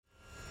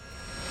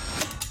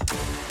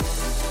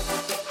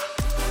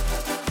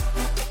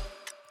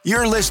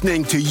You're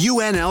listening to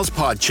UNL's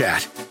Pod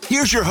Chat.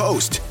 Here's your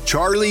host,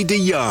 Charlie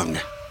DeYoung.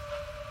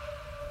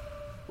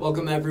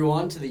 Welcome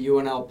everyone to the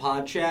UNL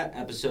Pod Chat,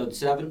 episode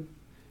 7.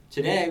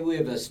 Today we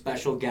have a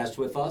special guest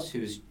with us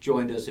who's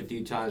joined us a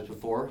few times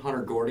before,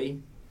 Hunter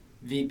Gordy,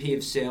 VP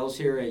of Sales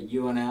here at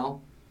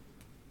UNL.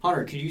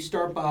 Hunter, could you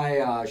start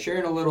by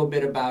sharing a little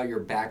bit about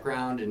your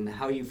background and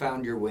how you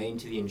found your way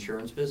into the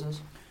insurance business?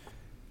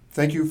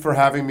 Thank you for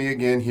having me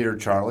again here,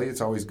 Charlie.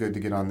 It's always good to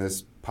get on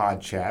this Pod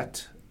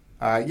Chat.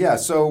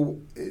 So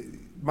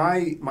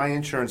my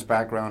insurance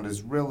background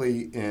is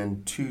really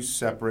in two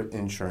separate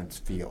insurance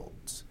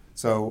fields.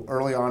 So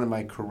early on in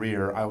my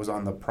career, I was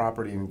on the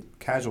property and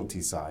casualty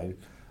side,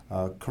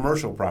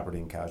 commercial property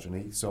and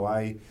casualty. So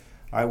I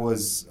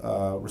was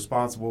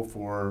responsible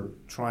for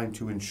trying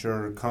to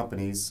insure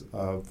companies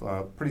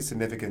of pretty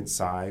significant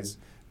size,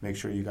 make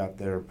sure you got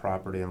their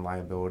property and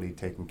liability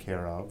taken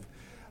care of.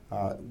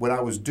 When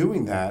I was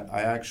doing that,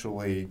 I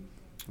actually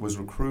was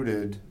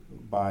recruited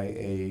by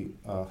a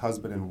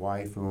husband and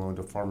wife who owned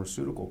a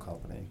pharmaceutical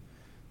company.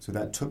 So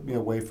that took me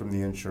away from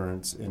the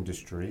insurance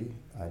industry.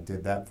 I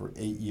did that for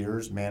 8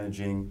 years,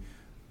 managing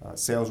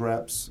sales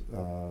reps,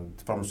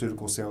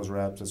 pharmaceutical sales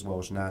reps, as well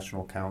as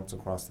national accounts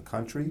across the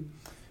country.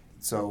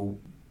 So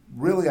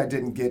really I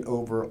didn't get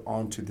over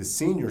onto the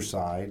senior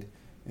side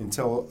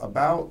until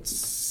about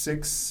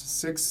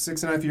six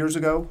and a half years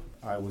ago.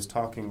 I was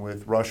talking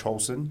with Rush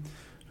Holson,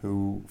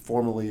 who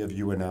formerly of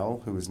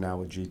UNL, who is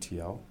now at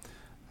GTL.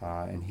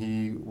 And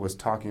he was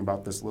talking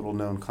about this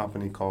little-known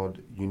company called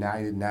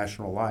United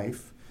National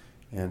Life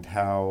and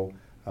how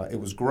it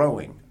was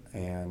growing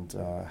and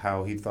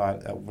how he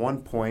thought at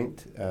one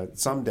point,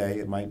 someday,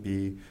 it might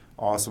be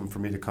awesome for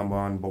me to come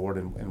on board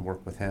and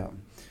work with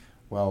him.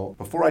 Well,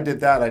 before I did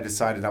that, I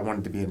decided I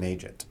wanted to be an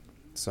agent.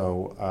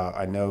 So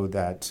I know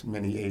that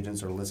many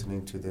agents are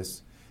listening to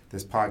this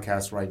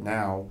podcast right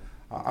now.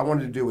 I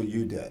wanted to do what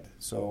you did.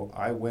 So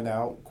I went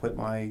out, quit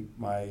my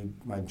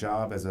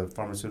job as a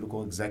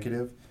pharmaceutical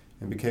executive,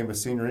 and became a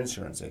senior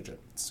insurance agent,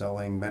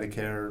 selling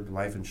Medicare,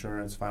 life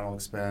insurance, final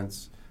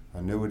expense,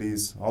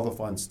 annuities, all the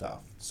fun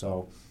stuff.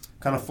 So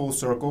kind of full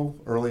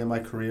circle early in my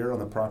career on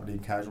the property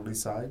and casualty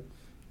side,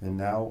 and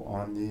now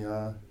on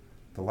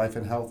the life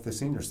and health, the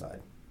senior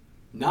side.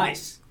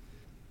 Nice.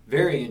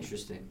 Very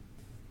interesting.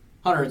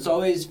 Hunter, it's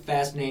always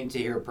fascinating to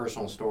hear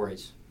personal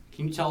stories.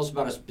 Can you tell us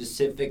about a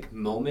specific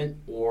moment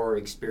or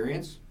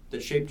experience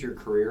that shaped your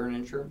career in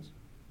insurance?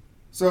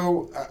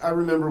 So I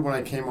remember when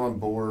I came on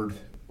board,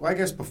 well, I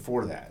guess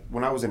before that,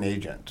 when I was an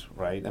agent,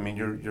 right? I mean,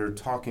 you're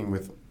talking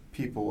with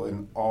people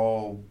in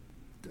all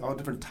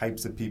different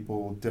types of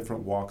people,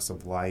 different walks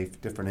of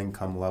life, different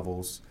income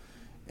levels,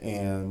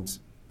 and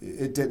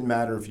it didn't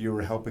matter if you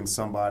were helping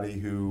somebody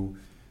who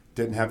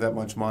didn't have that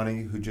much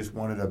money, who just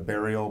wanted a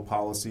burial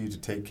policy to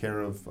take care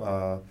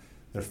of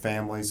their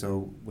family,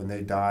 so when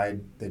they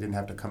died, they didn't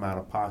have to come out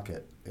of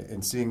pocket.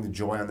 And seeing the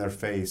joy on their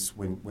face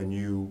when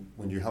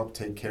you help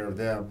take care of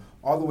them,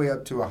 all the way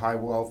up to a high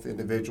wealth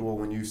individual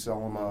when you sell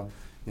them a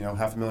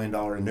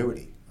 $500,000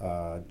 annuity.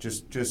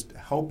 Just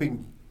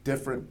helping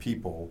different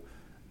people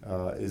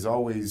is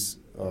always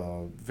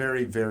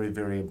very, very,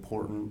 very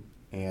important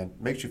and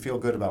makes you feel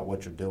good about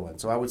what you're doing.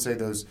 So I would say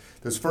those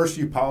first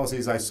few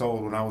policies I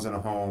sold when I was in a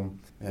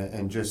home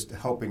and just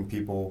helping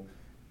people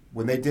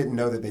when they didn't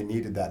know that they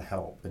needed that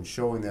help and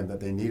showing them that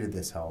they needed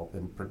this help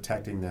and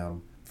protecting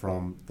them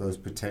from those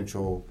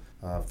potential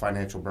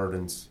financial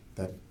burdens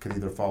that could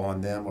either fall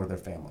on them or their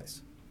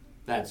families.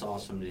 That's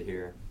awesome to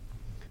hear.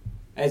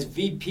 As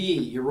VP,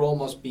 your role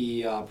must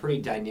be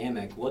pretty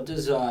dynamic. What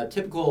does a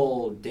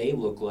typical day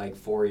look like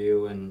for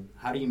you, and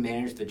how do you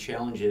manage the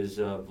challenges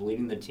of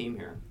leading the team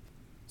here?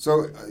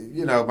 So,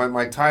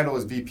 my title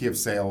is VP of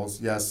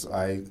Sales. Yes,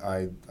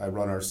 I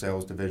run our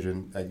sales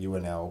division at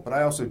UNL, but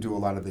I also do a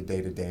lot of the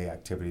day-to-day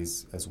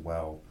activities as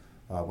well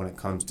when it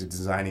comes to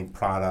designing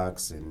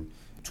products and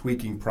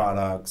tweaking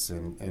products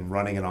and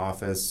running an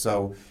office.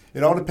 So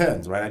it all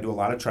depends, right? I do a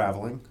lot of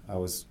traveling. I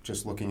was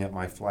just looking at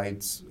my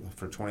flights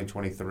for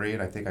 2023,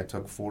 and I think I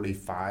took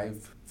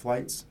 45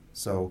 flights.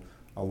 So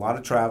a lot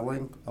of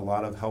traveling, a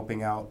lot of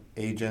helping out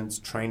agents,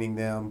 training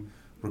them,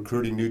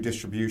 recruiting new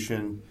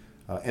distribution,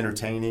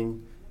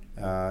 entertaining,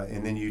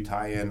 and then you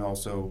tie in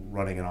also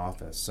running an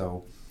office.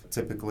 So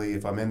typically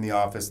if I'm in the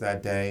office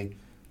that day,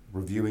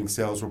 reviewing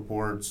sales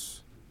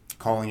reports,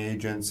 calling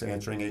agents,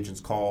 answering agents'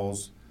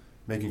 calls,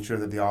 making sure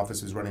that the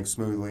office is running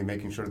smoothly,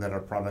 making sure that our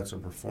products are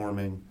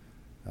performing,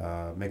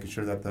 making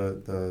sure that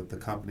the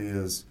company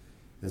is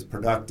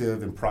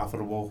productive and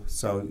profitable.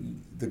 So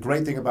the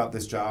great thing about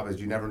this job is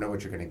you never know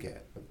what you're going to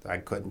get. I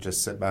couldn't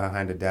just sit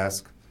behind a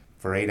desk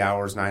for 8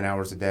 hours, 9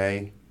 hours a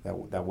day.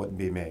 That wouldn't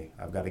be me.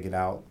 I've got to get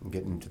out and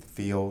get into the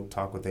field,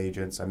 talk with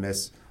agents. I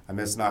miss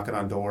knocking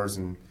on doors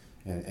and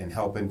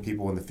helping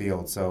people in the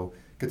field. So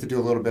get to do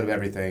a little bit of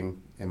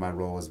everything in my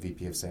role as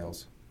VP of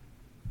Sales.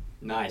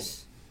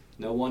 Nice.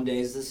 No one day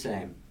is the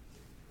same.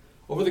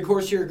 Over the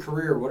course of your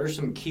career, what are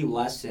some key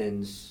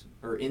lessons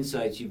or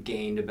insights you've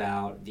gained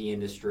about the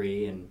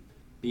industry and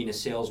being a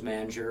sales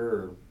manager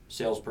or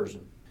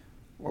salesperson?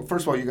 Well,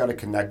 first of all, you got to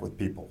connect with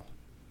people.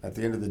 At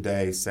the end of the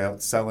day,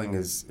 selling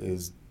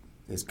is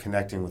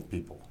connecting with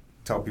people.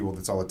 I tell people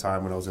this all the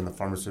time. When I was in the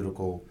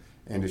pharmaceutical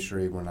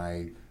industry, when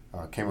I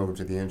came over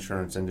to the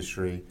insurance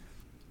industry,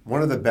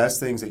 one of the best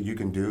things that you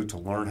can do to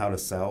learn how to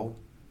sell,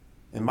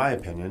 in my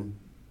opinion,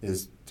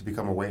 is to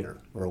become a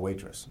waiter or a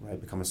waitress, right?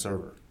 Become a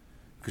server.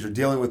 Because you're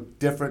dealing with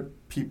different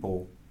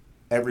people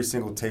every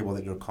single table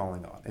that you're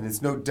calling on. And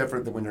it's no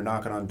different than when you're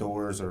knocking on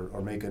doors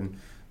or making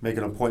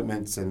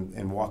appointments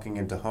and walking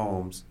into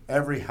homes.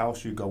 Every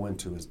house you go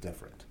into is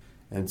different.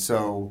 And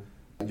so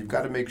you've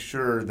got to make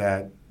sure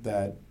that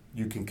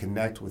you can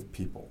connect with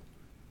people.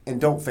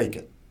 And don't fake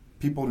it.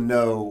 People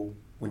know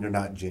when you're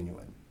not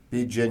genuine.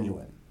 Be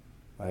genuine,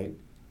 right?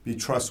 Be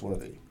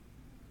trustworthy.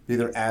 Be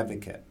their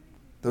advocate.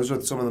 Those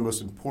are some of the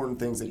most important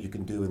things that you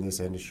can do in this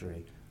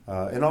industry.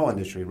 In all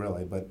industry,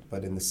 really,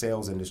 but in the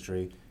sales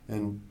industry.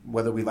 And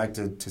whether we like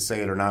to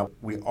say it or not,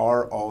 we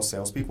are all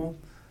salespeople.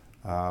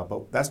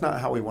 But that's not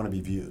how we want to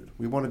be viewed.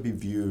 We want to be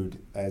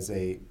viewed as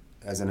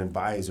an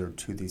advisor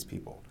to these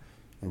people.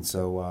 And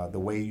so the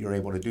way you're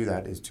able to do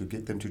that is to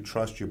get them to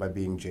trust you by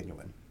being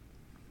genuine.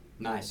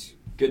 Nice.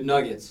 Good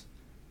nuggets.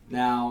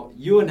 Now,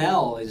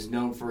 UNL is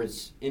known for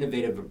its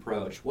innovative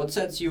approach. What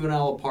sets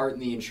UNL apart in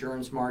the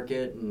insurance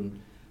market, and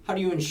how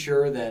do you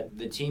ensure that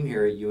the team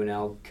here at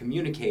UNL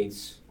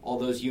communicates all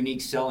those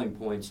unique selling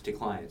points to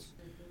clients?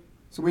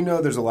 So we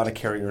know there's a lot of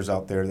carriers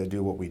out there that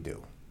do what we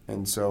do.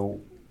 And so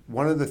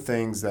one of the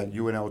things that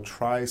UNL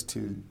tries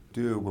to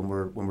do when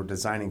we're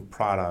designing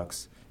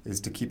products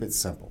is to keep it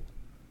simple.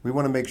 We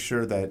want to make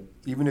sure that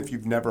even if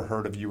you've never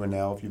heard of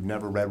UNL, if you've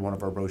never read one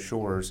of our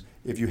brochures,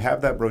 if you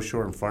have that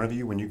brochure in front of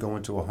you when you go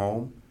into a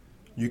home,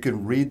 you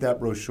can read that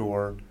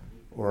brochure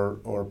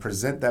or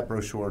present that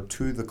brochure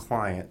to the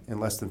client in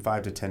less than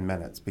 5 to 10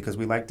 minutes, because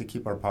we like to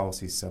keep our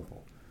policies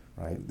simple,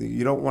 right?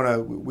 You don't want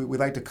to, we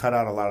like to cut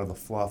out a lot of the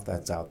fluff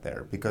that's out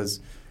there, because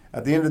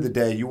at the end of the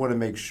day, you want to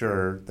make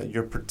sure that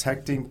you're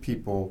protecting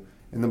people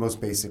in the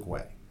most basic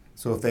way.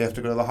 So if they have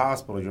to go to the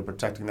hospital, you're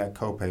protecting that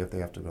copay if they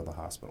have to go to the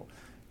hospital.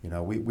 You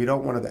know, we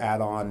don't want to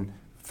add on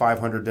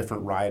 500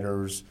 different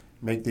riders,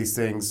 make these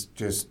things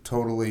just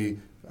totally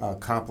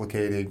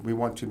complicated. We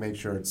want to make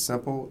sure it's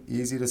simple,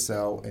 easy to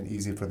sell, and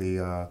easy for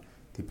the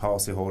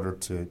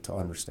policyholder to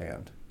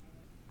understand.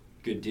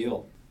 Good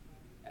deal.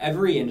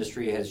 Every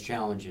industry has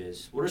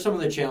challenges. What are some of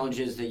the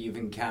challenges that you've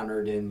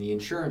encountered in the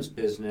insurance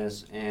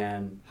business,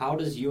 and how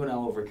does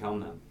UNL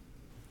overcome them?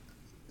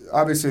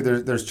 Obviously,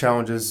 there's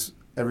challenges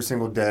every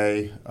single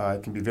day.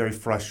 It can be very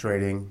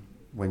frustrating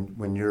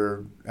when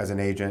you're, as an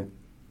agent,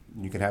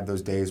 you can have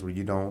those days where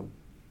you don't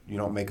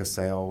make a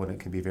sale, and it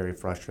can be very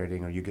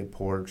frustrating, or you get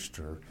porched,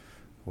 or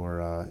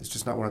it's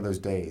just not one of those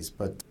days.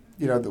 But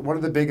one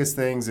of the biggest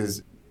things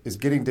is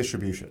getting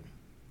distribution,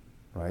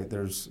 right?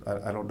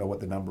 I don't know what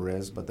the number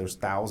is, but there's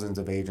thousands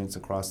of agents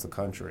across the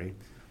country,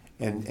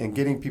 and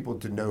getting people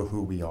to know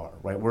who we are,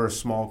 right? We're a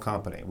small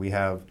company. We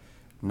have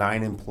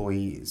 9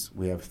 employees.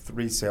 We have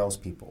 3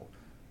 salespeople,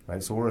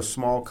 right? So we're a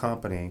small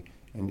company.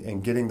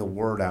 And getting the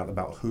word out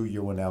about who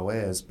UNL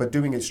is, but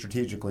doing it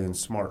strategically and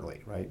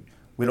smartly, right?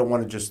 We don't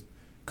want to just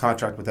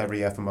contract with every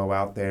FMO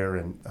out there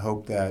and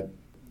hope that,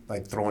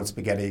 like throwing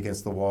spaghetti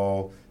against the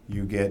wall,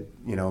 you get,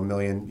 a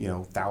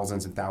million,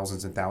 thousands and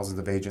thousands and thousands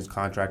of agents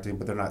contracting,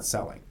 but they're not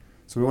selling.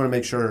 So we want to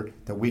make sure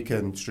that we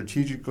can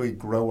strategically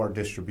grow our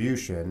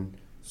distribution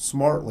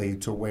smartly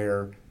to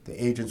where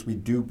the agents we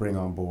do bring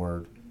on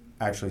board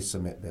actually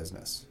submit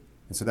business.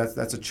 And so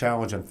that's a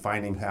challenge in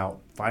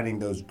finding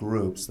those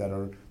groups that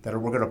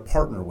we're going to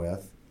partner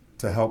with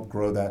to help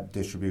grow that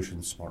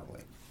distribution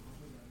smartly.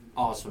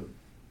 Awesome.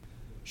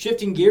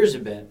 Shifting gears a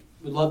bit,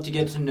 we'd love to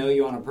get to know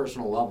you on a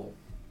personal level.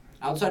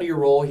 Outside of your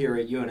role here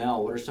at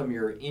UNL, what are some of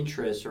your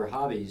interests or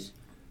hobbies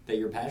that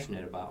you're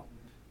passionate about?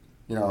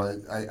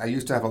 I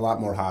used to have a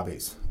lot more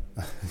hobbies.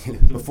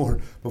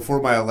 Before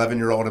my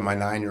 11-year-old and my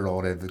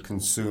 9-year-old had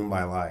consumed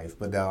my life.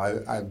 But now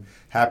I'm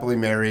happily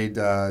married,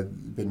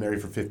 been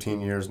married for 15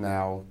 years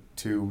now,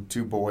 two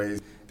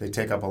boys. They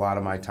take up a lot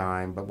of my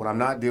time. But when I'm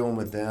not dealing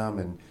with them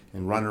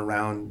and running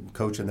around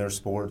coaching their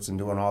sports and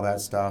doing all that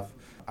stuff,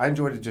 I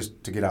enjoy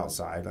to get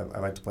outside. I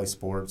like to play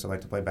sports. I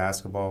like to play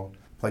basketball,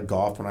 play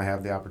golf when I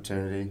have the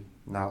opportunity,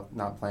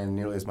 not playing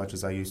nearly as much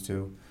as I used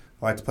to.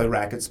 I like to play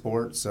racket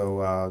sports,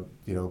 so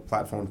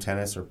platform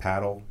tennis or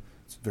paddle.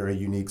 It's a very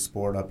unique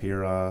sport up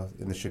here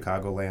in the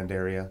Chicagoland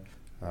area.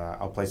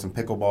 I'll play some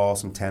pickleball,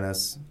 some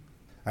tennis.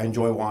 I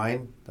enjoy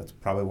wine. That's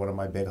probably one of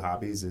my big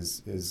hobbies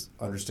is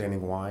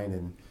understanding wine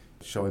and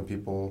showing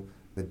people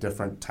the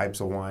different types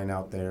of wine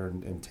out there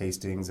and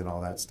tastings and all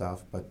that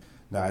stuff. But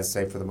no, I'd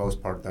say for the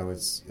most part, though,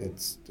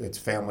 it's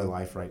family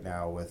life right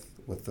now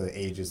with the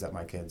ages that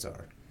my kids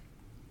are.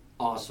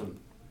 Awesome.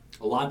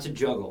 A lot to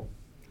juggle.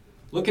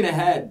 Looking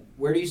ahead,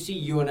 where do you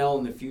see UNL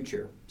in the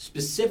future?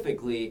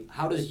 Specifically,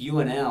 how does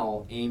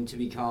UNL aim to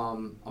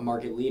become a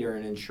market leader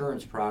in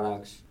insurance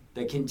products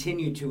that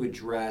continue to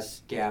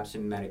address gaps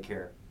in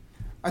Medicare?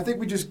 I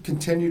think we just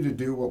continue to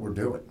do what we're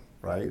doing,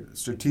 right?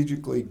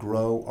 Strategically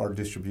grow our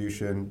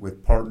distribution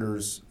with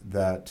partners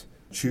that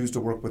choose to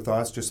work with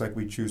us just like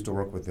we choose to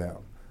work with them.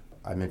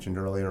 I mentioned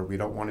earlier, we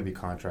don't want to be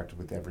contracted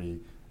with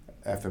every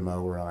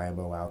FMO or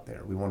IMO out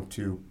there. We want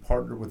to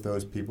partner with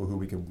those people who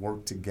we can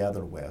work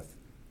together with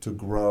to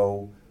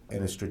grow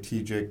in a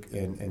strategic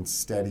and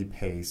steady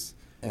pace.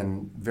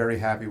 And very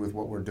happy with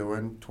what we're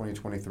doing.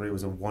 2023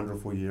 was a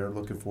wonderful year.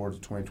 Looking forward to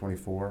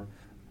 2024.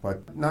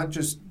 But not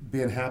just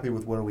being happy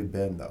with where we've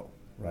been, though,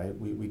 right?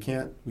 We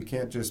can't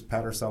just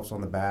pat ourselves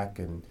on the back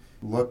and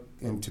look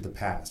into the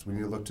past. We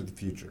need to look to the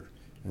future.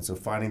 And so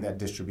finding that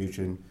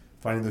distribution,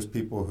 finding those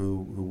people who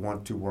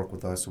want to work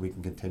with us so we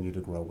can continue to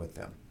grow with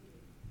them.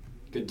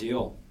 Good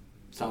deal.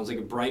 Sounds like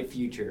a bright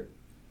future.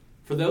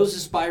 For those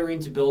aspiring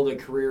to build a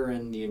career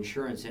in the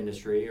insurance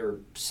industry or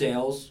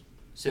sales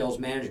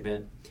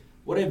management,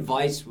 what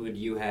advice would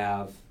you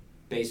have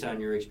based on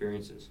your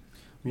experiences?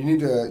 You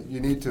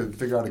need to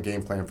figure out a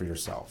game plan for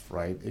yourself,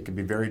 right? It can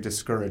be very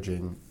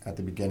discouraging at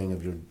the beginning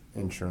of your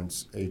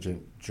insurance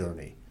agent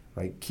journey,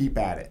 right? Keep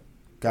at it.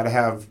 Got to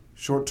have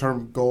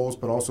short-term goals,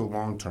 but also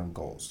long-term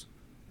goals.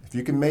 If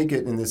you can make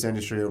it in this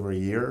industry over a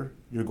year,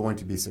 you're going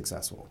to be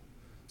successful.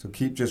 So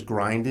keep just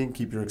grinding,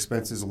 keep your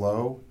expenses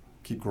low,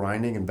 keep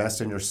grinding,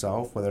 invest in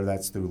yourself, whether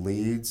that's through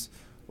leads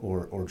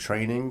or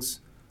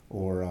trainings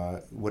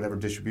or whatever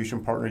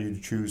distribution partner you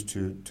choose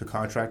to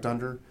contract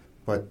under.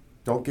 But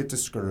don't get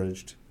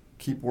discouraged.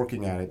 Keep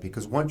working at it,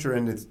 because once you're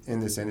in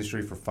this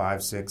industry for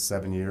 5, 6,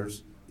 7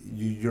 years,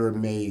 you're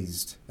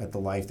amazed at the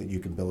life that you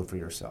can build for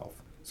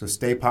yourself. So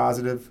stay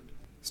positive,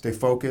 stay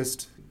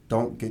focused,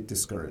 don't get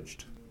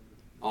discouraged.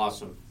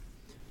 Awesome.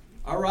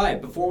 All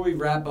right, before we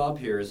wrap up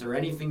here, is there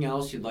anything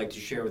else you'd like to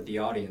share with the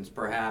audience?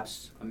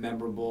 Perhaps a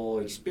memorable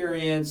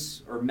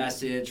experience or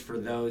message for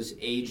those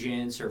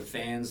agents or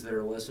fans that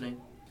are listening?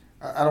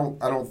 I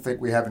don't think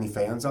we have any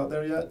fans out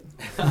there yet.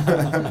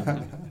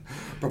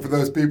 But for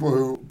those people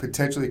who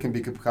potentially can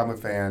become a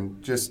fan,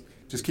 just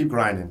keep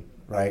grinding,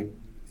 right?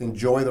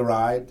 Enjoy the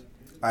ride.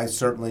 I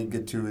certainly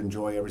get to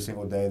enjoy every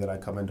single day that I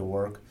come into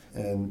work,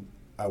 and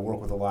I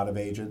work with a lot of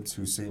agents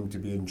who seem to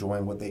be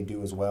enjoying what they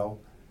do as well.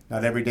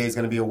 Not every day is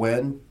going to be a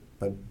win,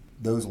 but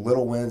those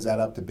little wins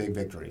add up to big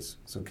victories.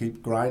 So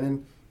keep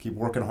grinding, keep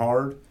working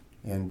hard,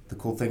 and the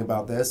cool thing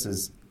about this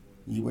is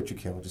eat what you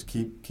kill. Just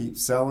keep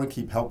selling,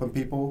 keep helping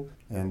people,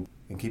 and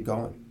keep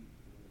going.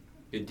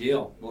 Good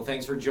deal. Well,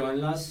 thanks for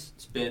joining us.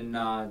 It's been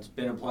a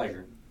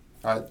pleasure.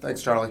 All right,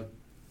 thanks, Charlie.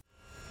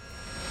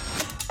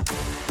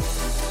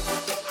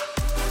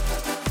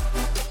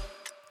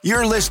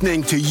 You're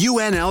listening to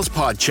UNL's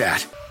Pod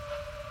Chat.